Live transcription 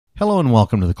Hello and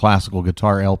welcome to the Classical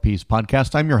Guitar LPs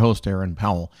podcast. I'm your host, Aaron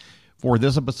Powell. For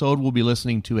this episode, we'll be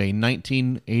listening to a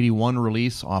 1981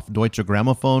 release off Deutsche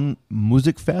Grammophon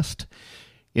Musikfest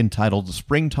entitled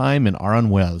Springtime in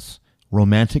Aranjuez,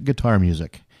 Romantic Guitar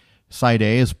Music. Side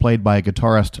A is played by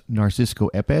guitarist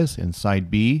Narciso and Side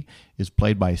B is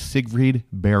played by Sigfried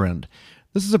Behrend.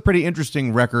 This is a pretty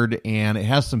interesting record, and it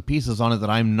has some pieces on it that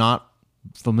I'm not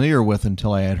familiar with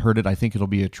until I had heard it. I think it'll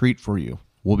be a treat for you.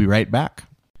 We'll be right back.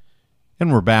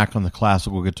 And we're back on the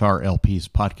Classical Guitar LPs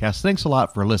podcast. Thanks a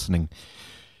lot for listening.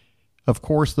 Of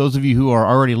course, those of you who are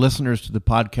already listeners to the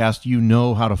podcast, you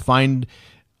know how to find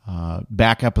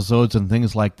back episodes and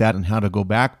things like that and how to go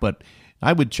back. But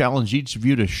I would challenge each of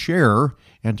you to share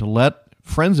and to let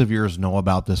friends of yours know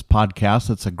about this podcast.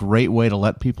 It's a great way to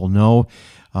let people know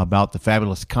about the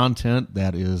fabulous content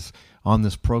that is on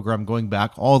this program, going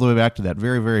back all the way back to that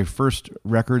very, very first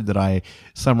record that I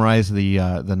summarized, the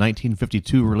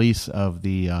 1952 release of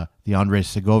the Andres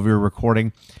Segovia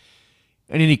recording.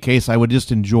 In any case, I would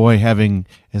just enjoy having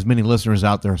as many listeners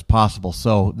out there as possible.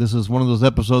 So this is one of those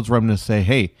episodes where I'm going to say,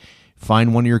 hey,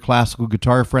 find one of your classical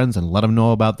guitar friends and let them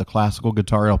know about the Classical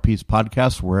Guitar LPs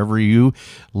podcast wherever you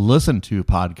listen to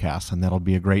podcasts, and that'll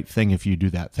be a great thing if you do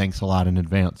that. Thanks a lot in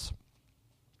advance.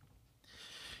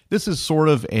 This is sort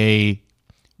of a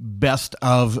best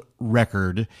of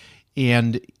record,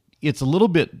 and it's a little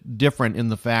bit different in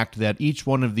the fact that each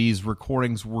one of these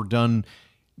recordings were done,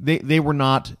 they were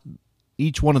not,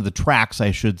 each one of the tracks,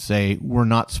 I should say, were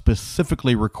not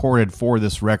specifically recorded for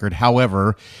this record.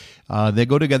 However, they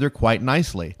go together quite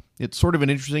nicely. It's sort of an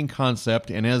interesting concept,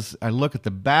 and as I look at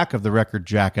the back of the record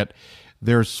jacket,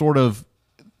 there's sort of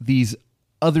these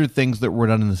other things that were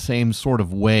done in the same sort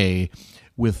of way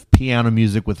with piano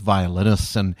music, with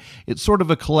violinists, and it's sort of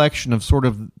a collection of sort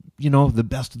of, you know, the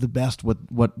best of the best,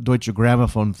 what Deutsche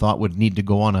Grammophon thought would need to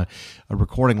go on a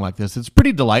recording like this. It's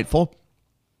pretty delightful.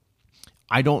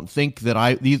 I don't think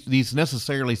that these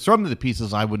necessarily, some of the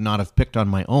pieces I would not have picked on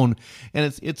my own,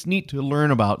 and it's neat to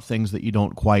learn about things that you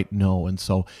don't quite know, and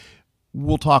so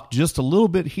we'll talk just a little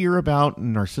bit here about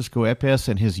Narciso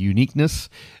and his uniqueness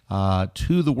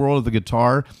to the world of the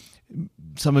guitar.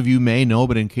 Some of you may know,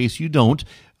 but in case you don't,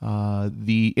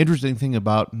 the interesting thing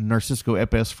about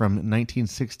Narciso from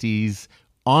 1960s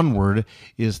onward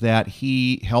is that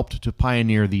he helped to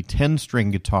pioneer the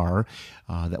 10-string guitar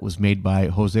that was made by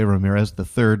Jose Ramirez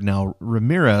III. Now,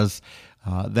 Ramirez,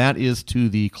 that is to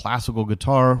the classical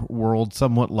guitar world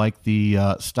somewhat like the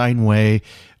Steinway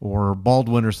or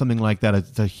Baldwin or something like that.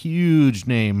 It's a huge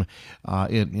name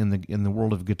in the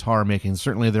world of guitar making.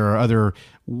 Certainly, there are other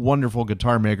wonderful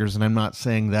guitar makers, and I'm not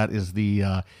saying that is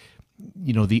the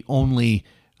the only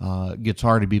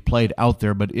guitar to be played out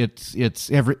there, but it's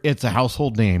a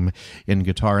household name in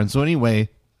guitar. And so anyway,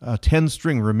 a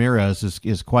 10-string Ramirez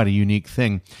is quite a unique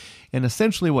thing. And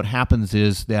essentially what happens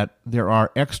is that there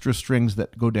are extra strings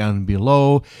that go down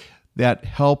below that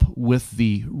help with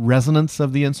the resonance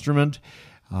of the instrument.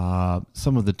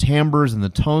 Some of the timbres and the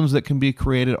tones that can be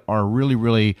created are really,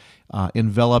 really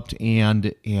enveloped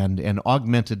and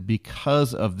augmented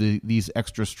because of these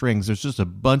extra strings. There's just a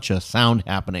bunch of sound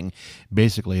happening,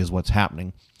 basically, is what's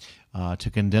happening,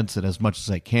 to condense it as much as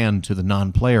I can to the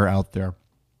non-player out there.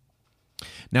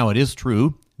 Now, it is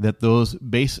true that those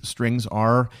bass strings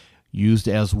are used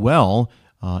as well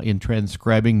in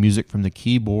transcribing music from the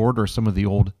keyboard or some of the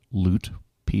old lute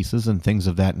pieces and things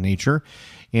of that nature.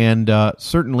 And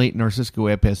certainly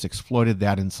Narciso exploited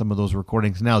that in some of those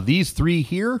recordings. Now, these three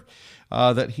here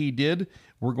that he did,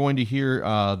 we're going to hear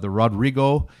the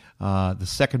Rodrigo, the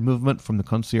second movement from the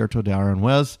Concierto de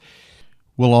Aranjuez.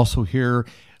 We'll also hear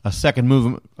a second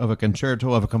movement of a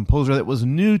concerto of a composer that was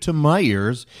new to my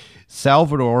ears,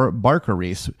 Salvador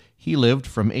Barcarese. He lived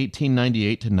from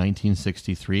 1898 to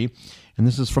 1963, and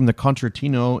this is from the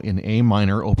Concertino in A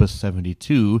minor, Opus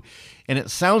 72. And it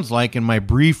sounds like, in my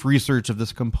brief research of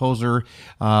this composer,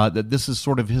 that this is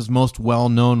sort of his most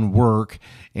well-known work,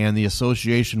 and the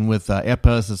association with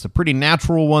Epas is a pretty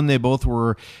natural one. They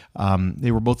were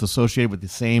both associated with the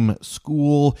same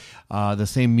school, the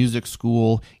same music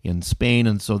school in Spain,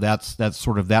 and so that's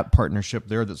sort of that partnership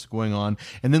there that's going on.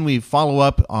 And then we follow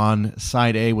up on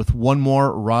side A with one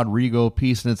more Rodrigo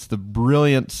piece, and it's the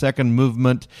brilliant second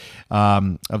movement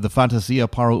of the Fantasia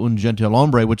para un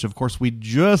Gentilhombre, which of course we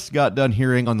just got done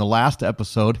hearing on the last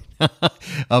episode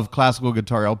of Classical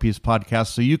Guitar LPs podcast.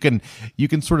 So you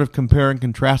can sort of compare and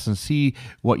contrast and see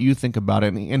what you think about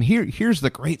it. And here's the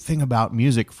great thing about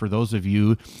music for those of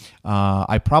you.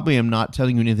 I probably am not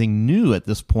telling you anything new at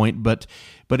this point, but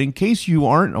in case you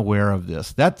aren't aware of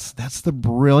this, that's the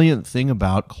brilliant thing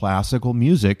about classical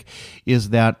music, is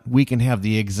that we can have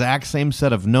the exact same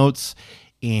set of notes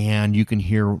and you can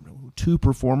hear two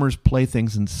performers play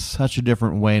things in such a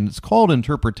different way, and it's called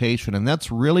interpretation, and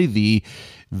that's really the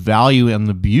value and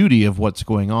the beauty of what's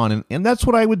going on. And that's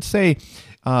what I would say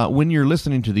when you're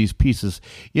listening to these pieces.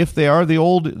 If they are the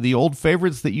old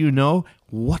favorites that you know,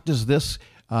 what does this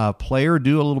player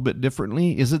do a little bit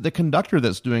differently? Is it the conductor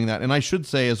that's doing that? And I should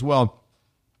say as well,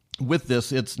 with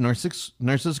this, it's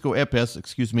Narciso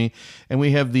Epes, and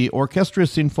we have the Orquestra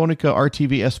Sinfónica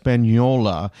RTV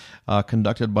Española,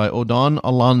 conducted by Odon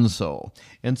Alonso.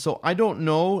 And so I don't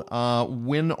know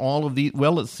when all of these.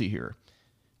 Well, let's see here.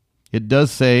 It does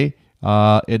say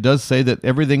that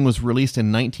everything was released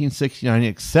in 1969,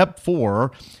 except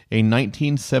for a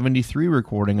 1973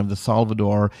 recording of the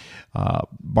Salvador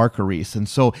Barcarís. And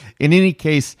so, in any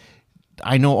case,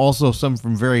 I know also some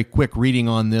from very quick reading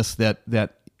on this that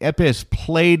Epes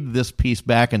played this piece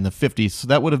back in the 50s, so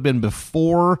that would have been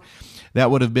before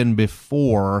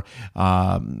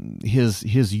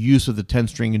his use of the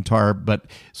 10-string guitar, but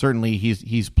certainly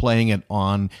he's playing it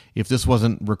on. If this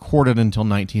wasn't recorded until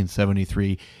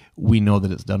 1973, we know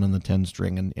that it's done on the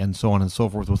 10-string, and so on and so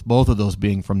forth, with both of those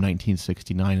being from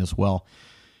 1969 as well.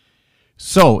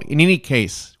 So, in any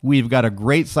case, we've got a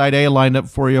great side A lined up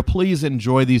for you. Please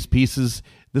enjoy these pieces.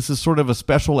 This is sort of a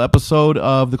special episode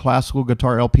of the Classical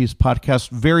Guitar LPs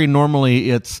podcast. Very normally,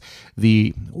 it's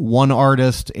the one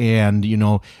artist and,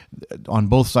 on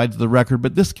both sides of the record.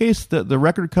 But this case, the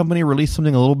record company released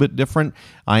something a little bit different.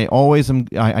 I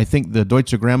think the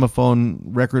Deutsche Grammophon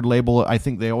record label, I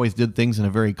think they always did things in a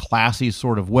very classy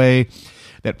sort of way.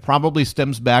 That probably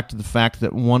stems back to the fact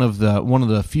that one of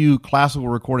the few classical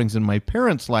recordings in my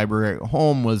parents' library at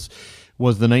home was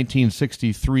the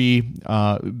 1963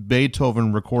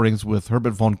 Beethoven recordings with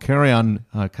Herbert von Karajan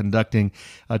conducting.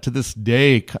 To this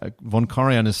day, von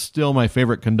Karajan is still my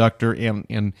favorite conductor,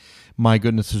 and my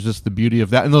goodness, is just the beauty of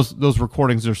that. And those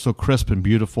recordings are so crisp and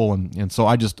beautiful, and so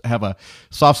I just have a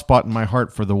soft spot in my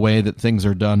heart for the way that things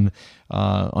are done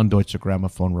on Deutsche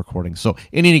Grammophon recordings. So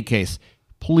in any case,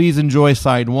 please enjoy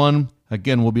side one.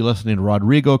 Again, we'll be listening to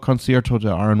Rodrigo Concierto de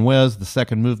Aranjuez, the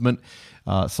second movement,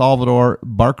 Salvador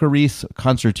Barcarís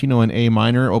Concertino in A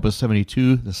minor, Opus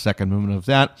 72, the second movement of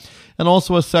that, and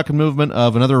also a second movement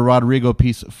of another Rodrigo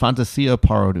piece, Fantasia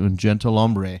para un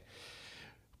Gentilhombre.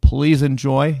 Please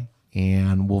enjoy,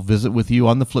 and we'll visit with you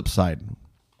on the flip side.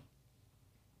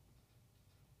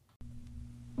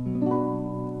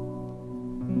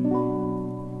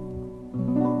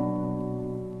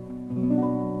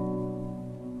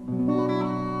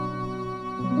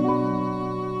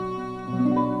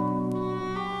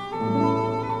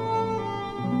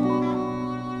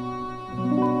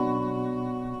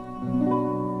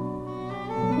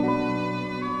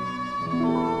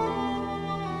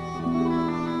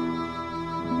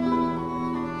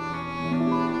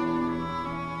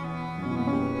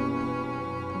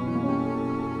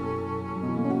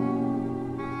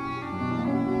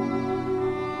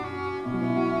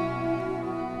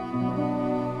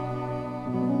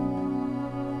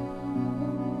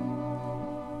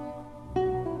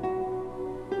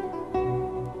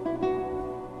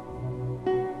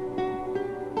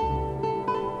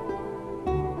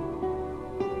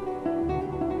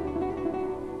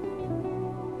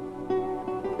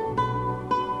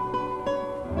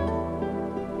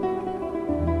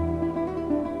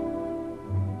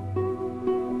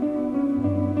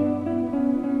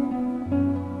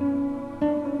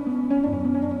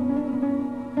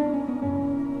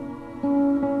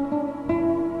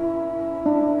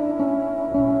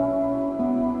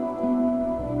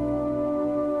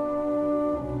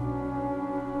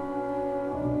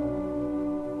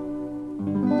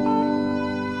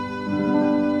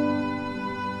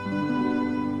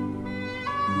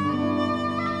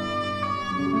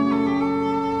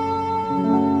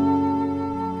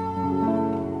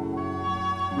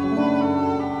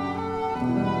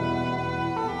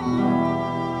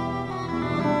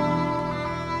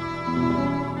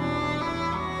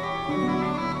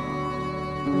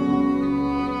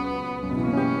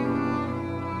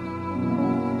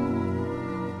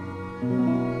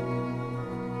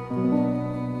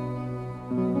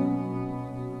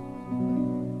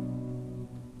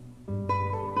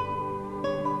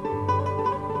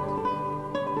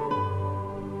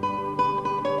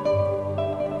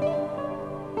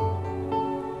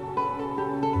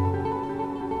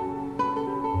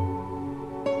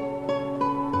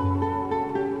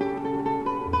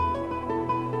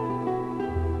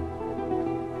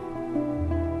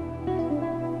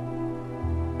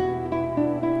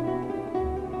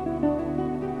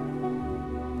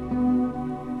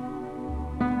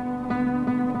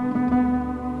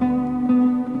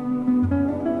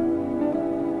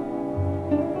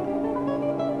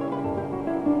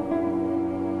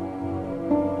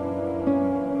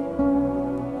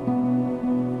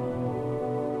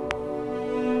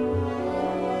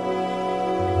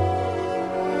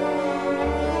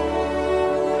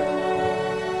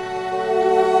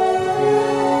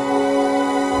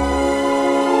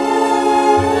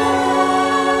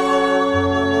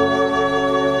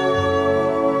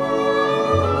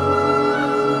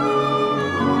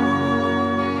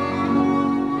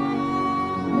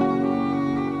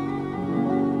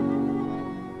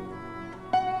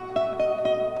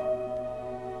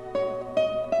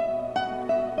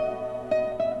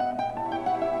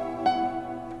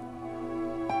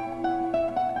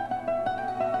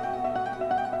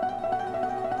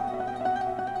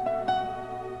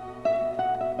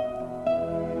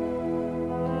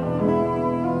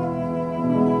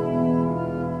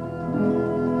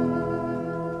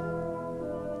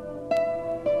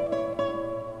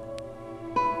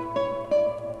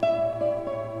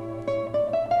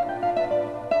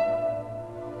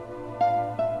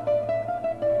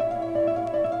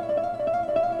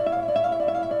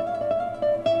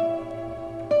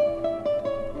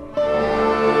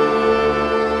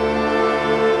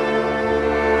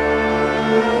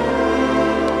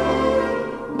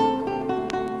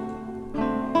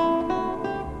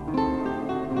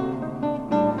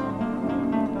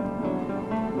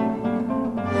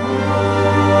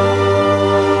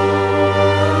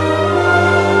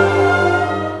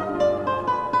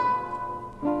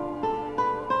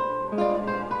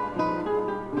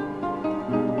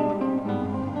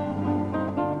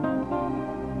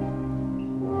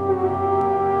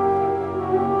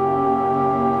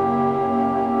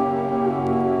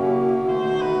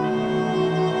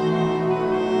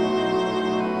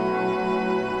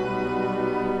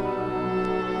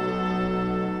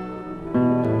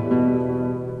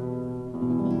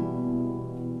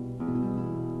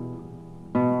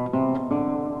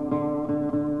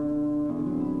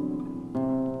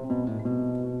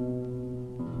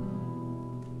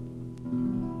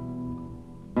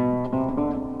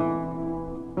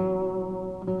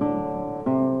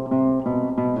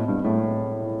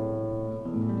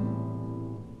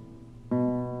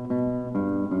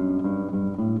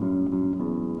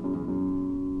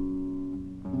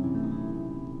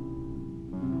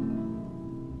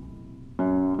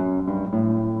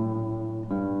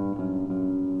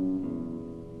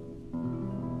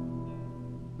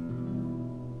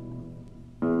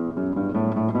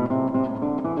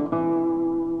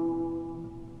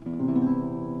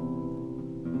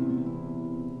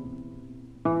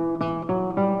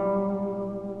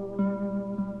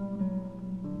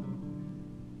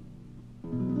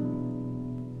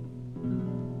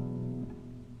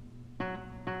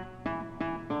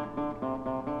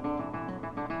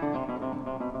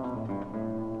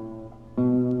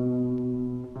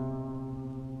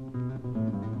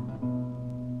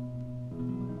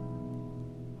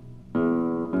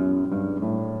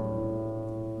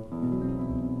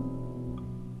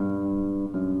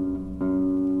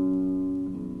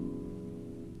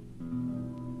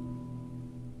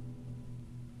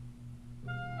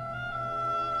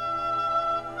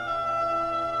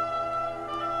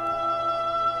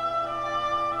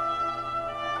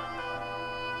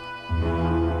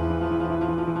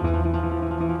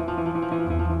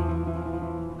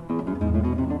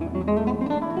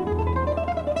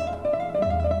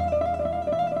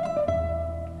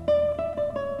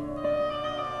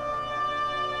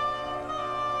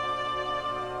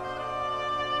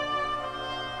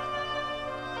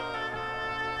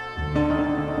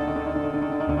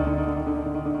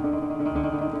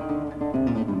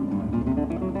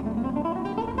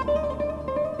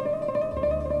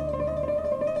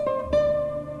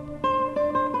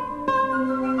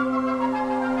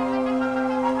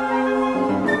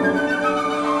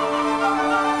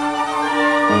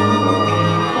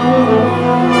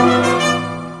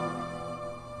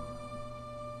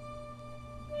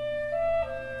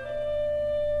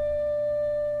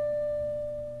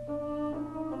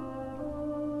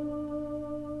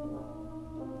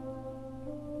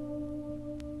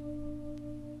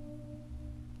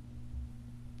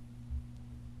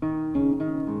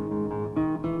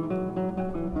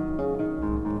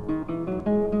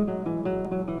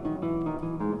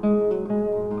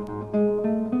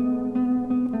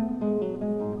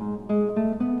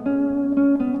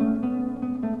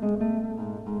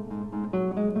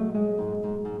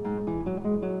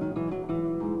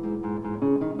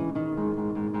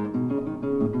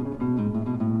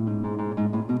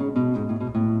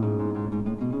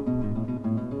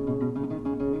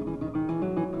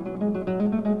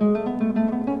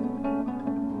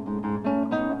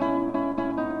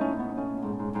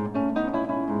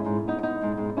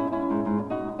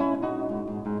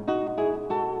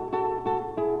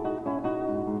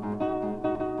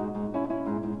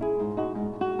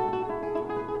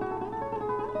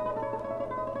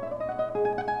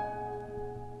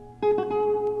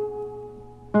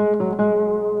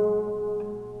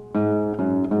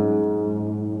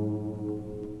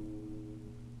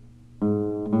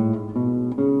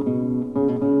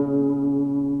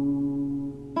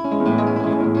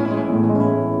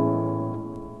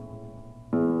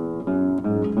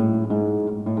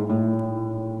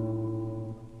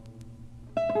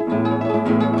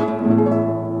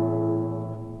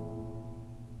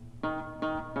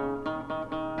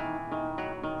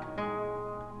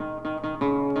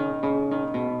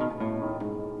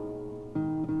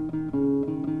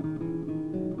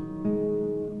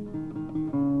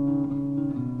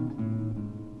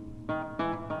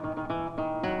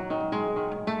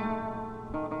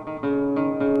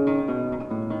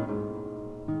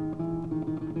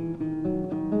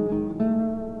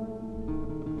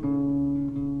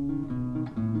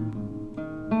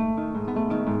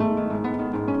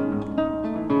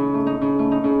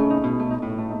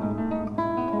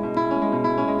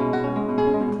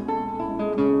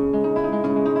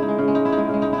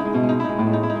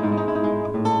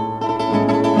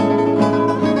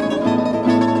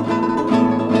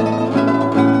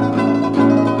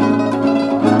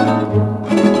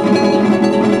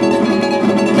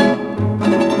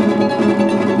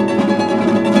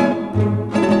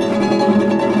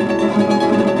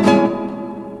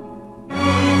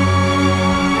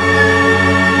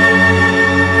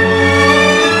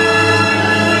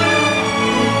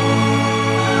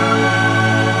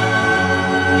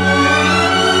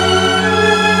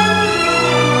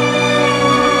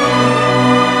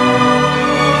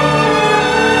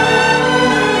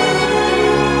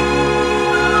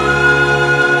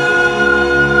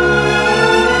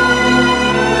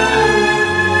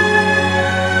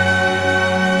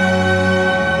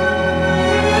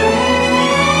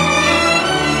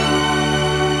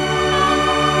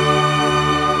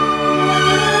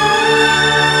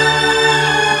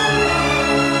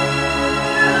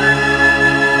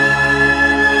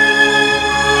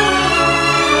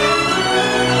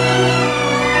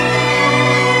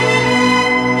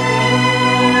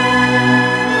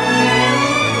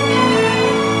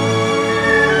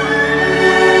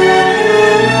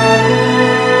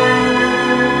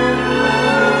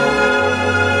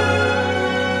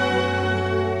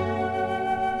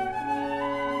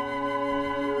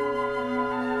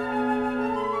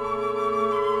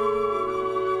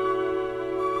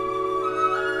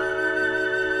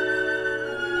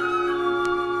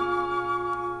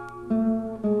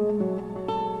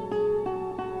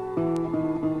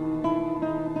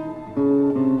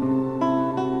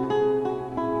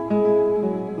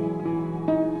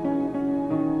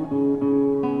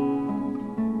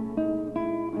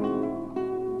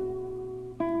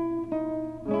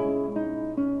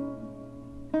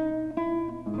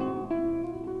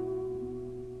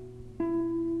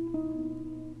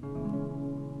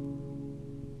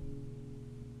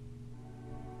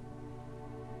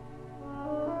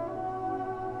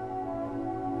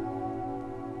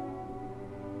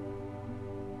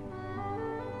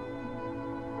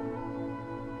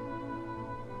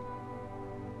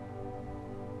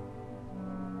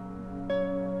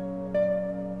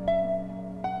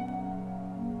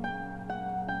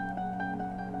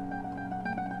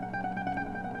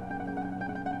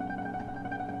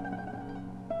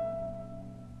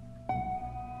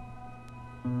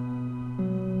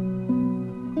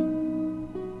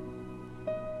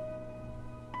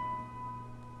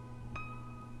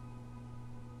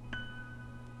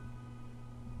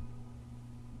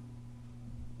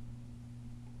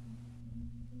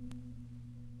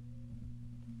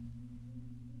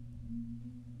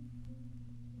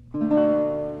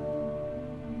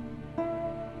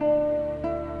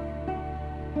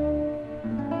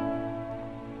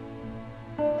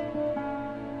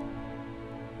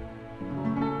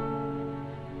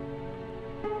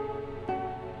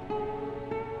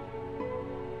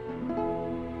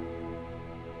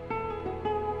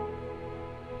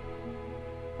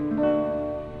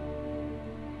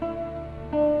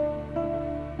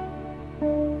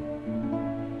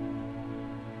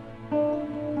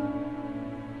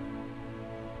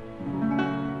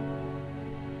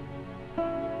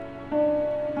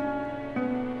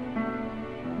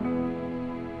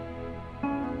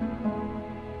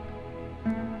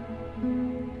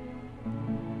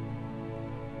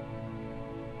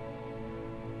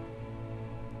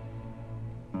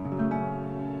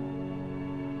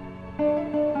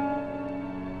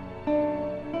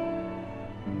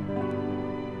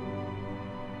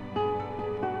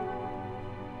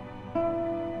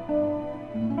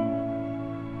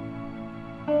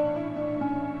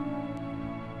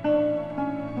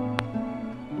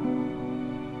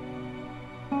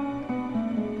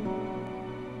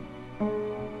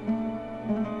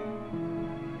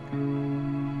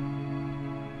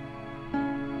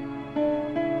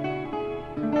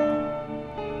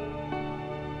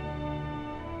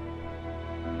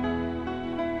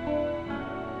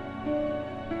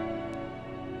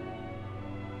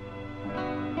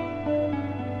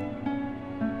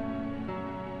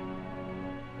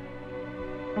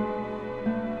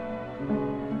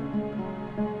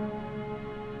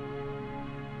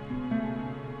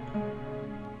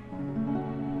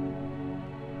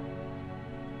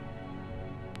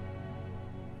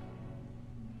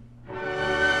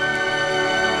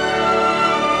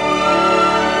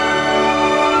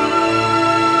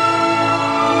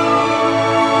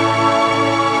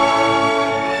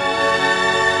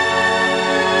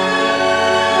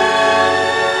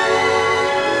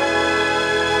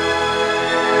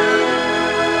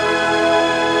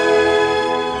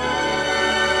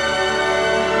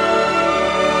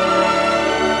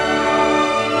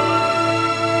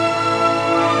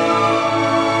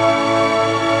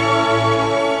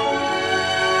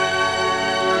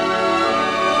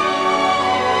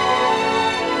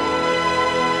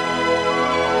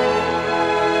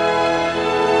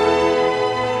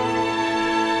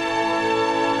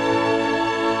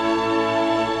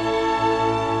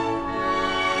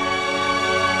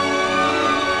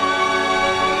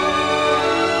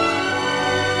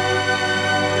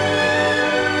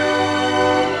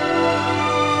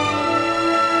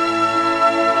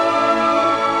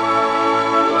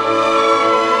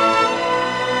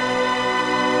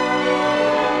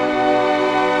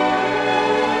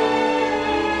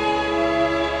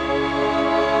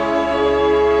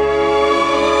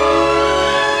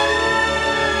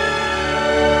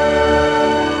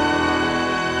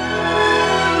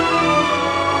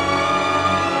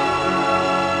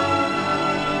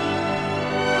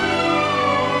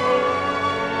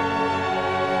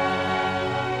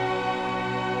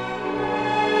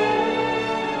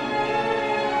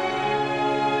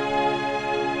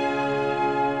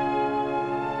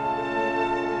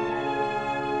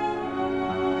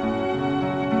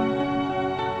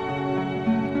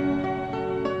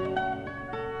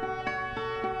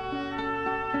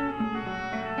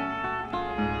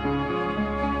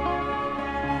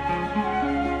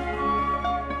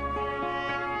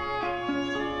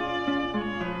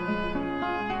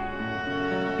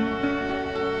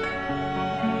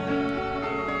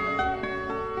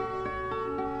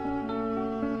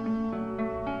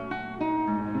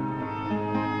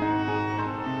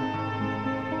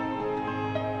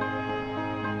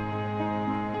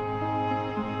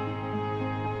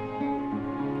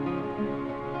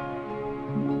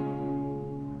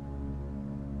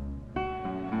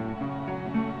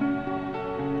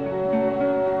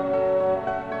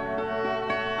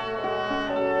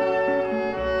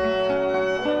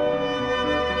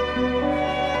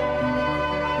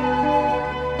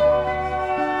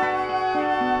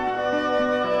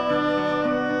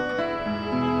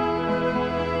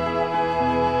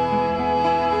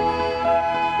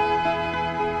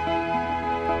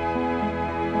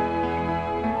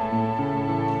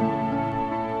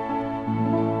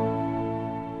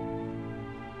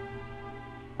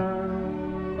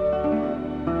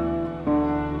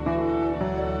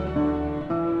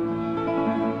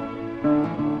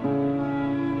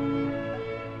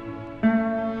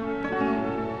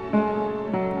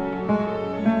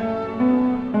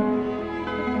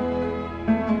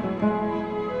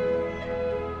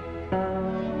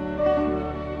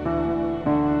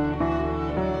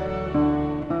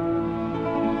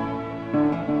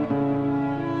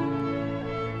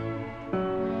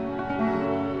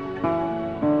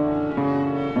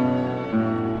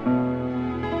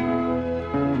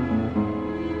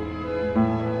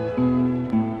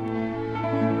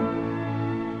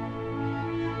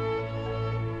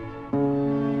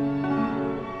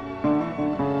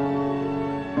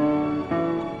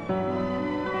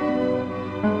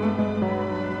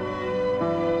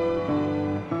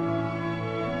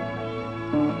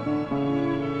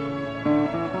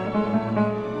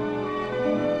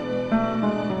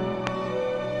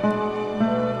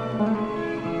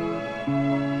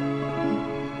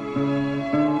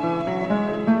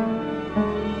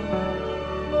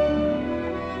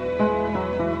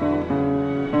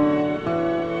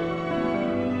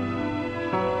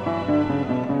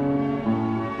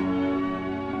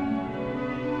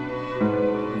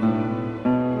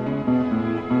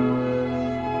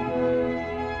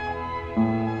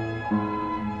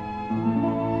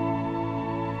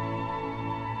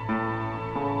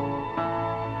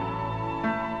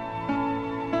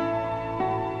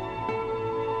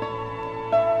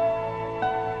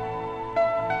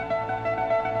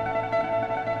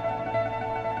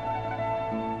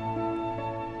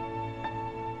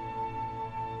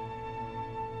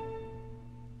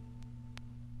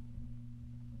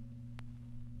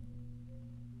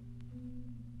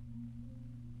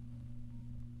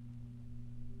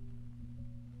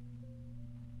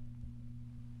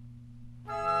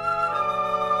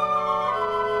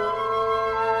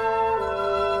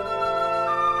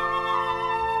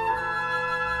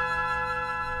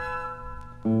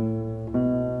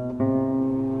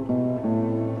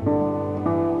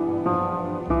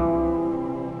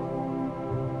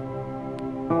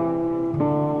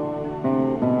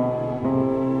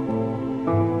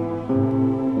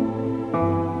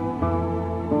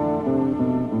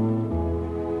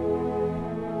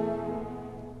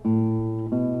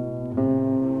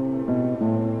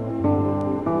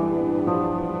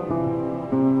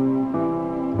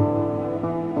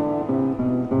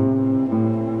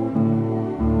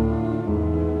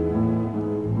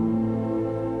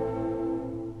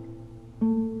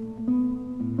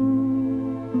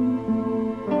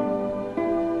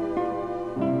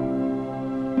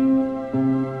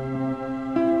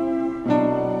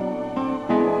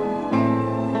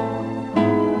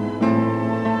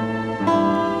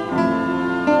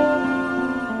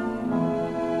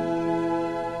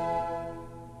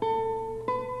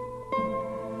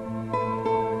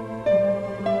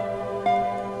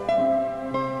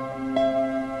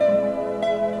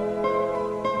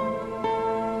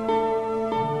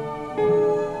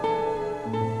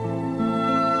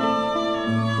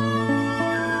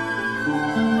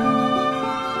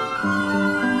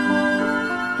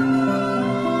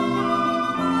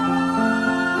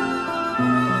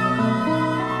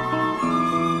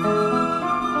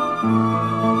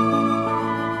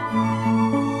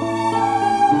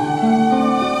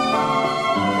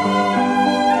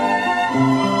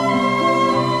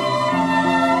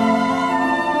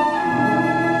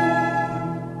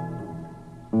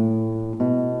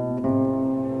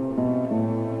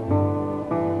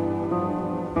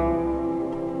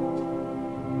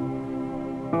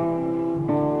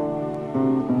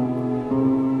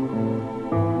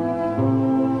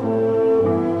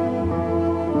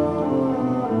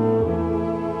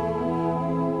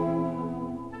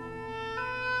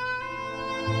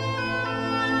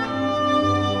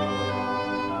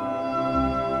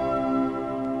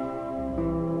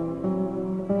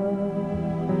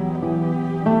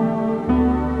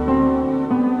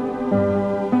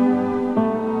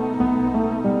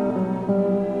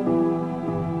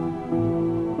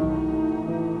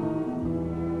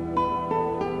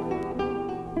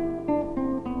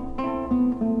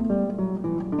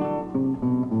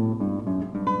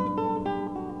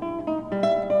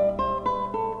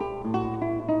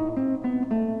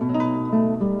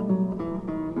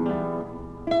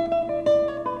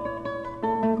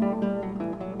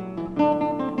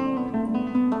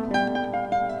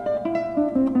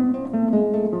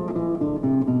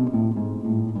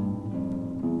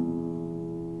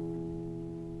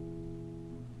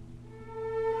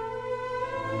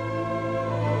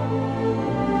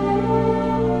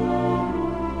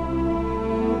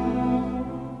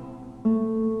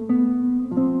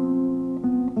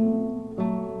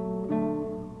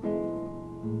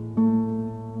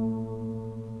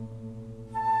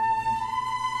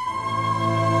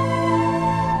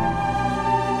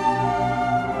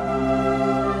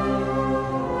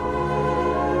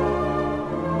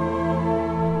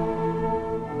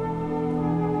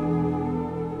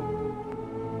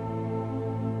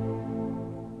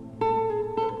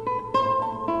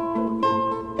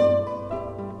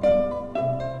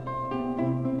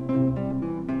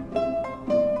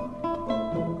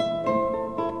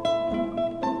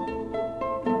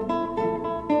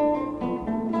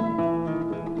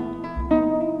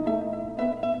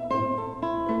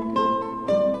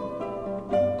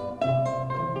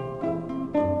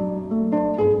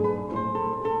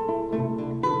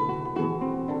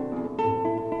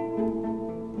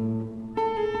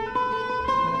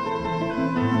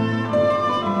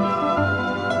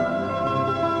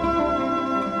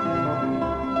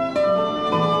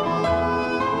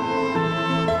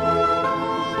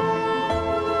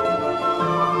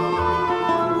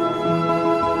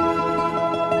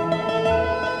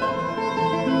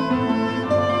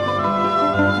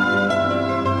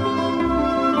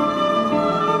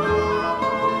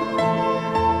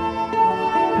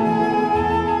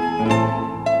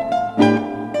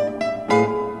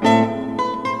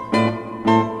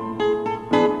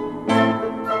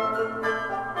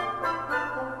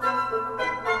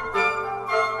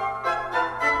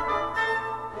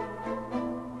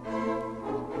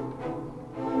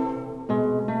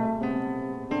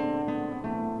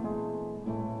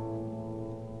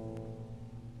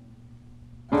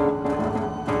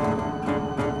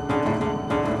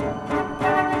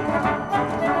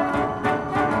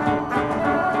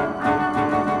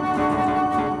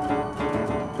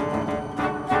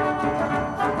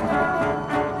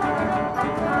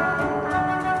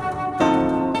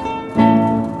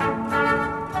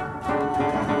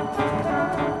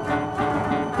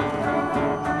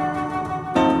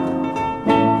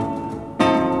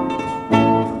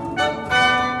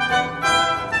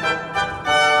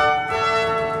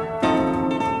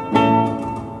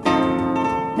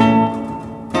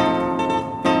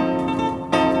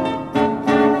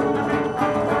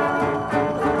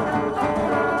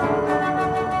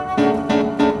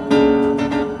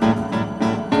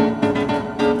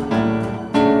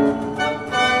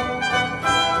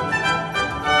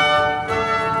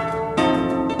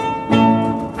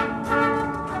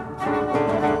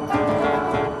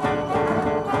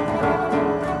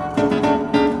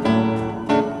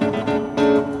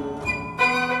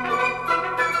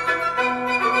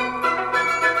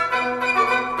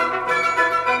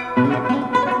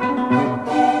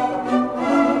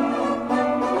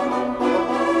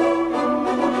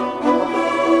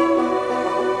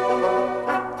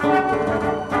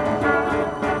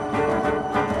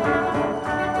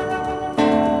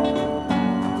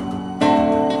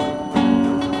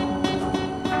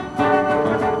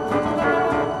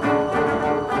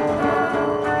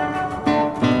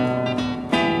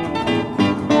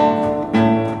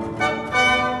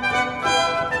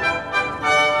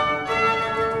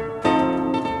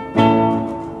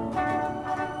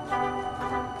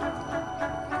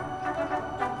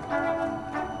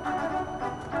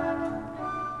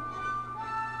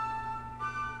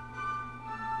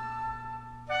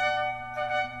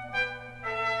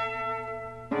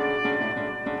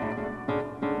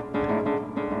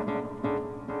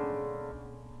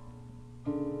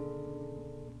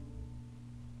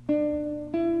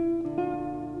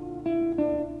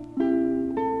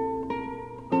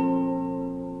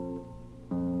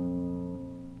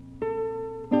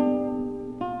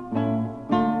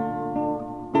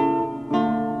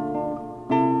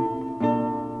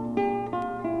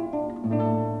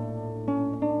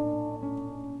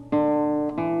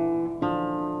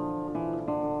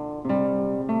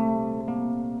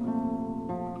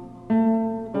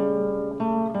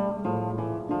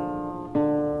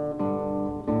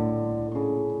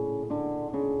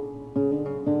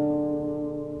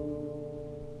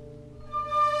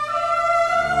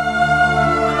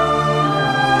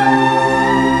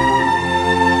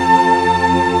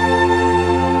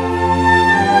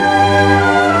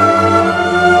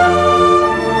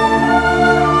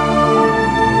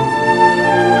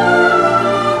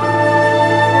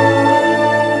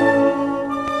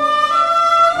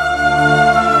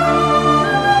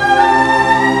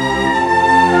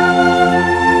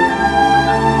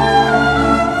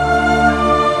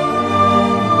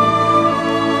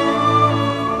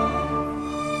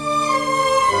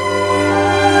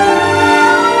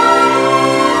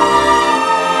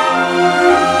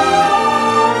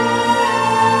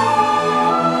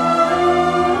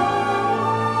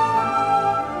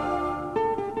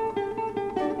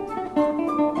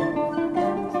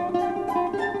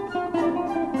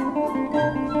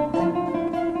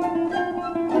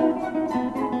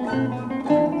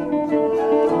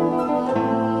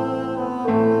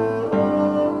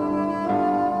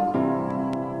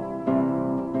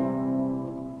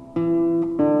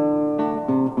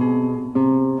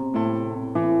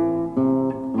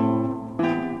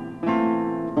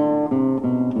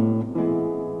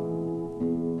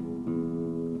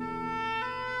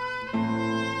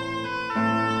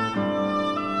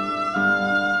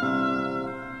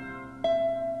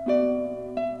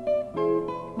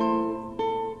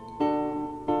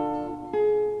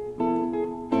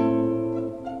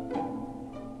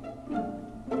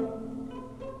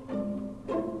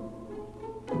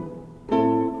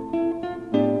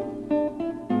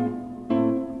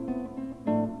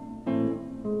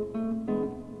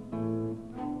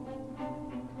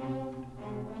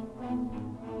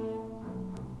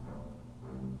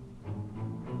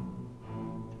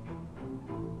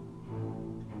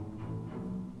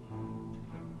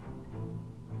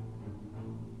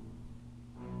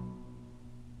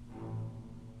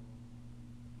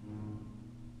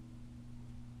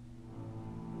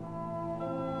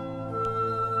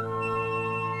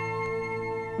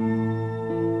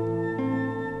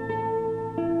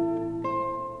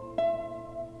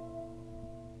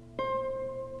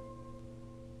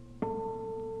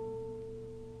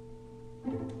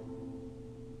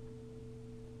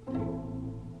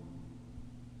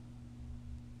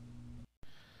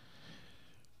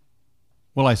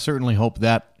 Well, I certainly hope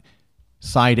that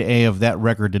side A of that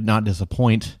record did not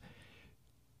disappoint.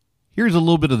 Here's a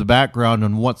little bit of the background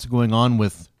on what's going on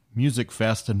with Music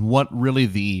Fest and what really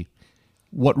the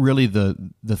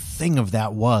thing of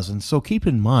that was. And so keep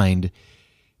in mind,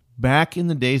 back in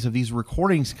the days of these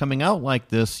recordings coming out like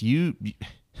this, you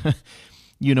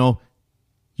know,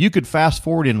 you could fast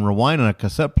forward and rewind on a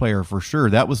cassette player for sure.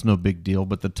 That was no big deal.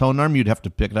 But the tone arm, you'd have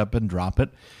to pick it up and drop it,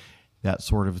 that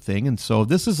sort of thing. And so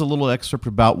this is a little excerpt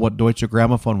about what Deutsche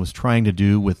Grammophon was trying to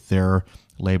do with their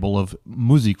label of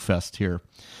Musikfest here.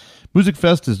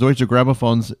 Musikfest is Deutsche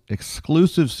Grammophon's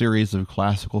exclusive series of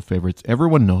classical favorites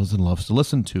everyone knows and loves to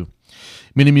listen to.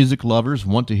 Many music lovers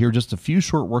want to hear just a few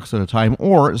short works at a time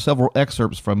or several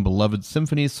excerpts from beloved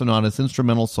symphonies, sonatas,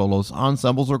 instrumental solos,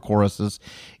 ensembles, or choruses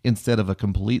instead of a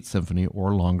complete symphony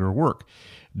or longer work.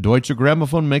 Deutsche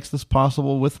Grammophon makes this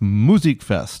possible with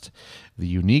Musikfest, the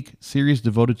unique series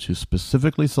devoted to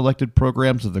specifically selected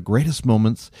programs of the greatest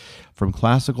moments from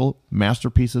classical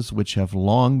masterpieces which have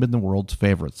long been the world's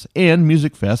favorites. And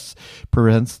Musikfest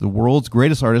presents the world's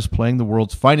greatest artists playing the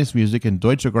world's finest music in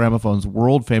Deutsche Grammophon's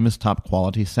world-famous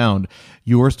top-quality sound,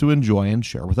 yours to enjoy and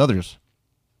share with others.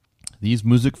 These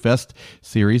Musikfest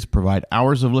series provide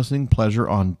hours of listening pleasure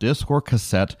on disc or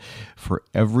cassette for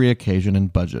every occasion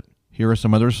and budget. Here are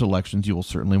some other selections you will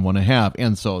certainly want to have.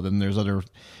 And so then there's other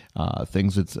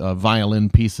things. It's violin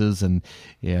pieces and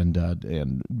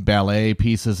ballet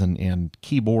pieces and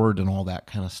keyboard and all that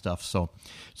kind of stuff. So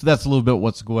that's a little bit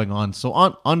what's going on. So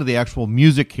on to the actual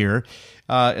music here.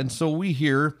 And so we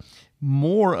hear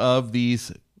more of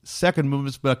these second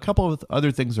movements, but a couple of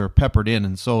other things are peppered in.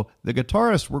 And so the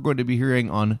guitarist we're going to be hearing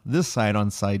on this side,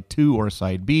 on side 2 or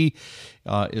side B,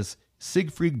 is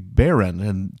Sigfried Behrend.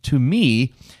 And to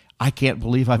me, I can't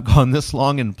believe I've gone this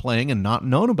long in playing and not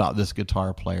known about this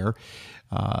guitar player.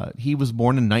 He was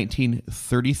born in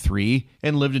 1933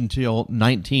 and lived until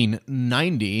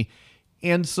 1990.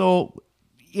 And so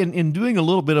in doing a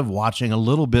little bit of watching, a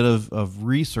little bit of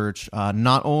research,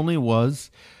 not only was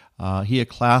he a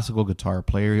classical guitar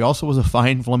player, he also was a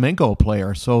fine flamenco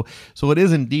player. So it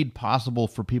is indeed possible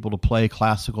for people to play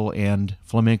classical and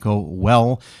flamenco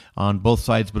well on both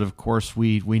sides. But of course,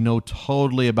 we know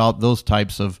totally about those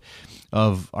types of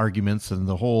arguments and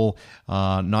the whole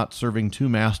not serving two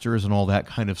masters and all that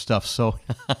kind of stuff. So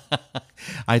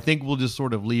I think we'll just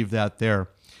sort of leave that there.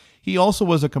 He also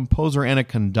was a composer and a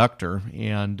conductor,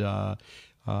 and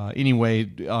anyway,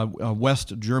 a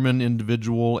West German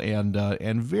individual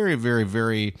and very, very,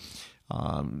 very,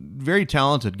 very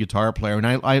talented guitar player.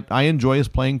 And I enjoy his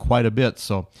playing quite a bit.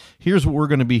 So here's what we're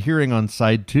going to be hearing on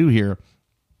side 2 here.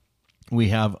 We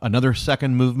have another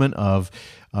second movement of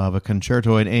a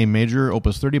concerto in A major,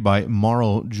 Opus 30 by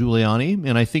Mauro Giuliani,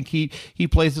 and I think he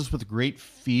plays this with great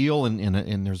feel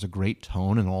and there's a great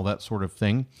tone and all that sort of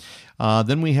thing.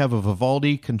 Then we have a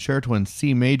Vivaldi concerto in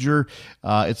C major.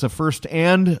 It's a first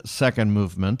and second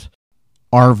movement,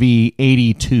 RV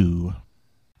 82.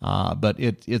 But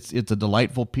it's a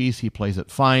delightful piece. He plays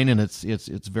it fine, and it's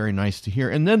very nice to hear.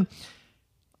 And then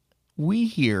we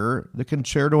hear the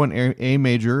concerto in A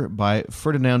major by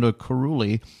Ferdinando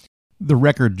Carulli. The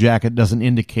record jacket doesn't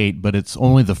indicate, but it's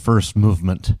only the first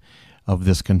movement of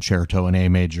this concerto in A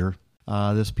major.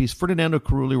 This piece, Ferdinando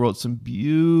Carulli wrote some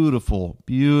beautiful,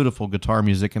 beautiful guitar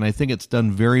music, and I think it's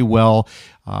done very well.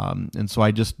 And so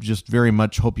I just very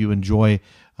much hope you enjoy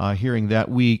hearing that.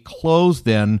 We close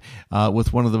then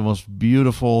with one of the most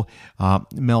beautiful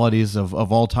melodies of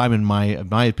all time, in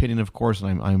my opinion, of course,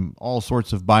 and I'm all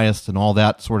sorts of biased and all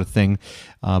that sort of thing,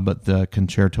 but the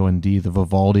Concerto in D, the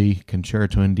Vivaldi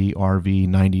Concerto in D, RV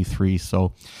 93.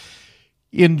 So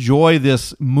enjoy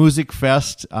this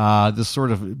Musikfest, this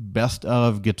sort of best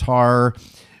of guitar,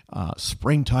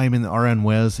 springtime in the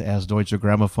Aranjuez, as Deutsche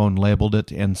Grammophon labeled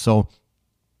it. And so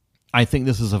I think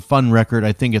this is a fun record.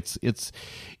 I think it's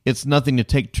nothing to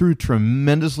take too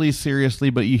tremendously seriously,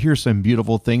 but you hear some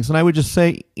beautiful things, and I would just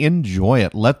say enjoy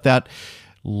it. Let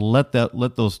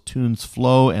those tunes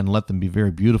flow and let them be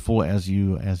very beautiful as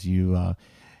you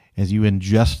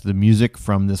ingest the music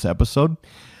from this episode.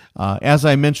 As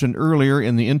I mentioned earlier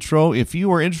in the intro, if you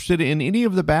are interested in any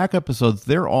of the back episodes,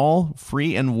 they're all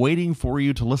free and waiting for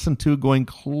you to listen to, going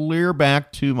clear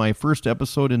back to my first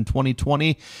episode in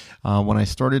 2020. When I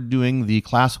started doing the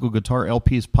Classical Guitar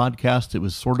LPs podcast, it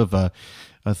was sort of a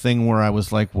thing where I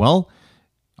was like, well,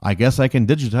 I guess I can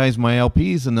digitize my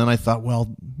LPs. And then I thought,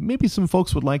 well, maybe some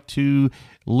folks would like to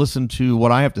listen to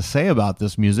what I have to say about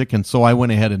this music. And so I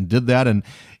went ahead and did that. And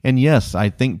yes, I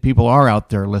think people are out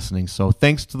there listening. So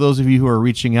thanks to those of you who are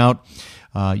reaching out.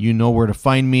 You know where to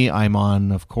find me. I'm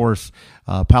on, of course,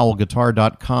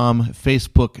 powellguitar.com,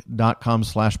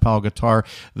 facebook.com/powellguitar.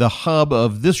 The hub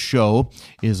of this show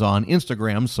is on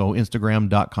Instagram, so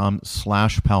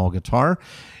instagram.com/powellguitar.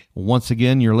 Once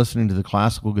again, you're listening to the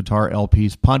Classical Guitar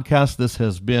LPs podcast. This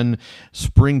has been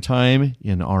Springtime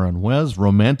in Aranjuez,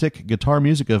 romantic guitar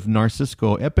music of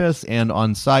Narciso Epes, and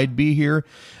on side B here,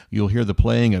 you'll hear the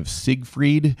playing of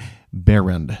Sigfried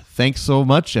Behrend. Thanks so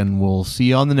much, and we'll see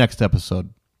you on the next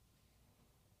episode.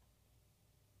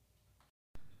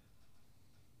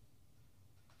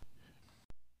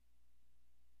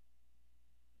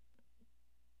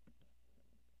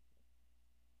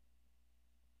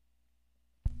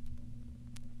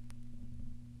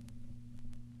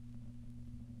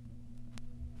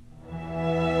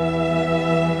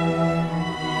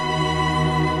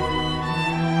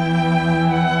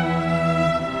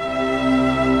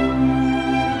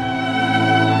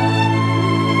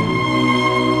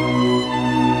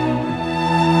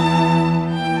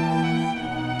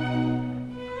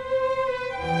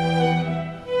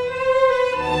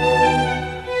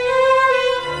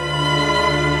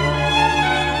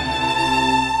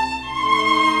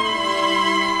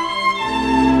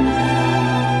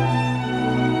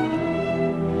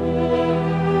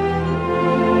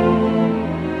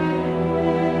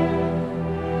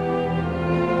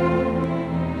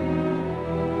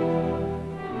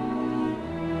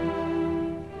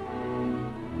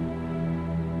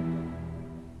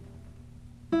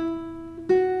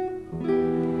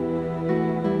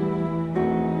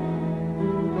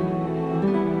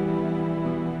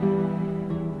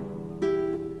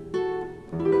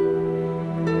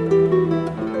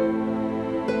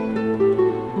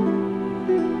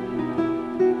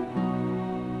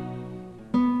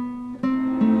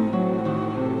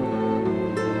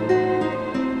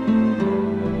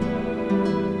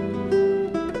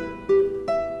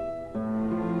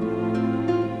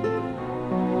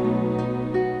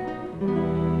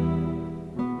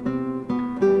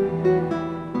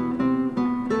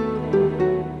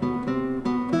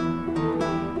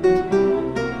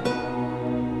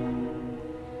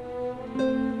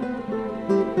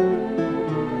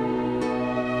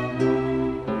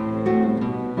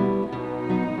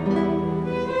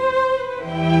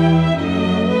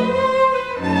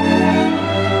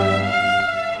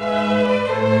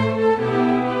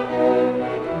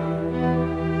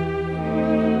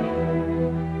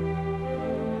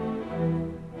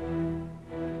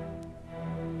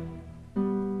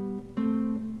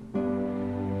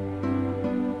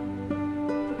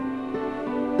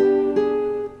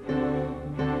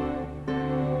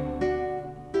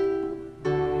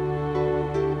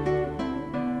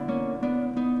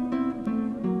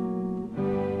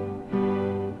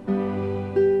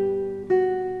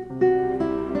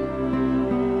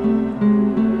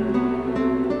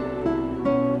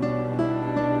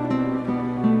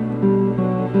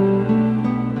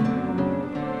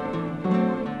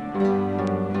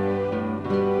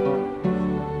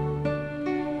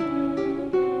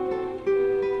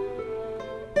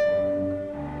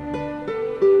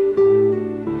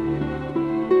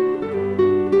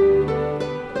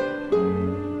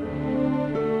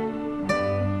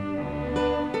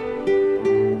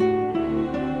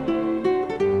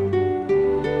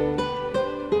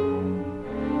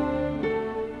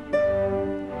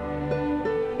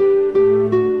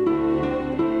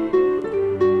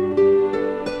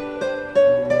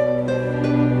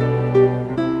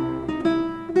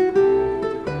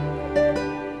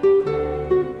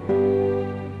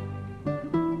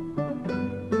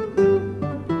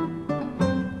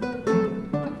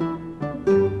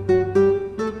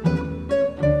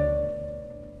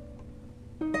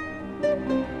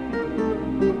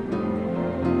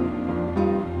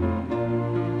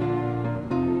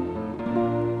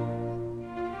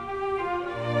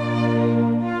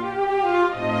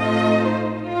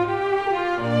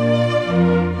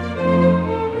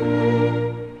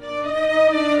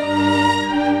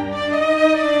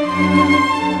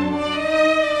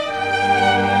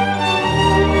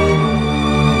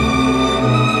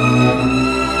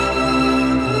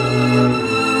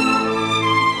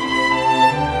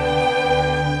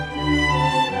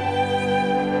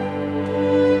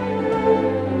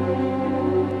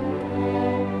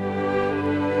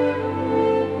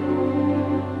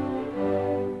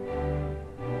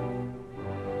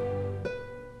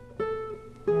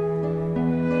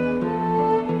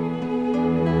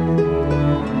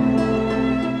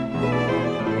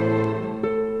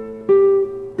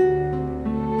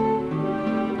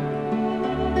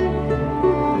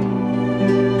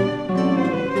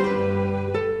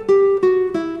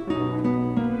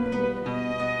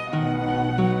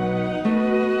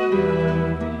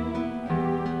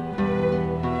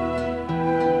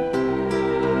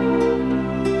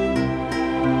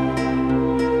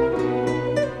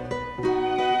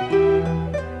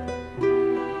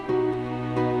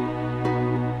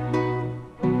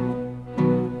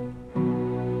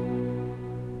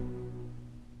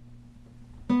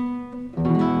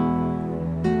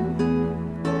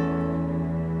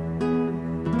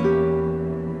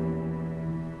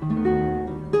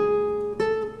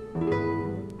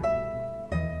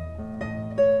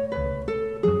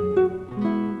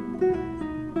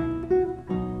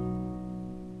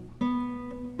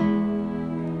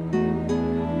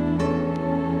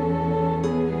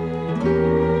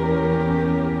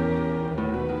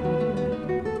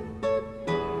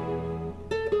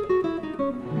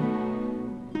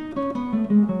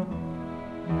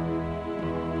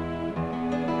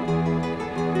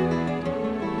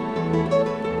 you.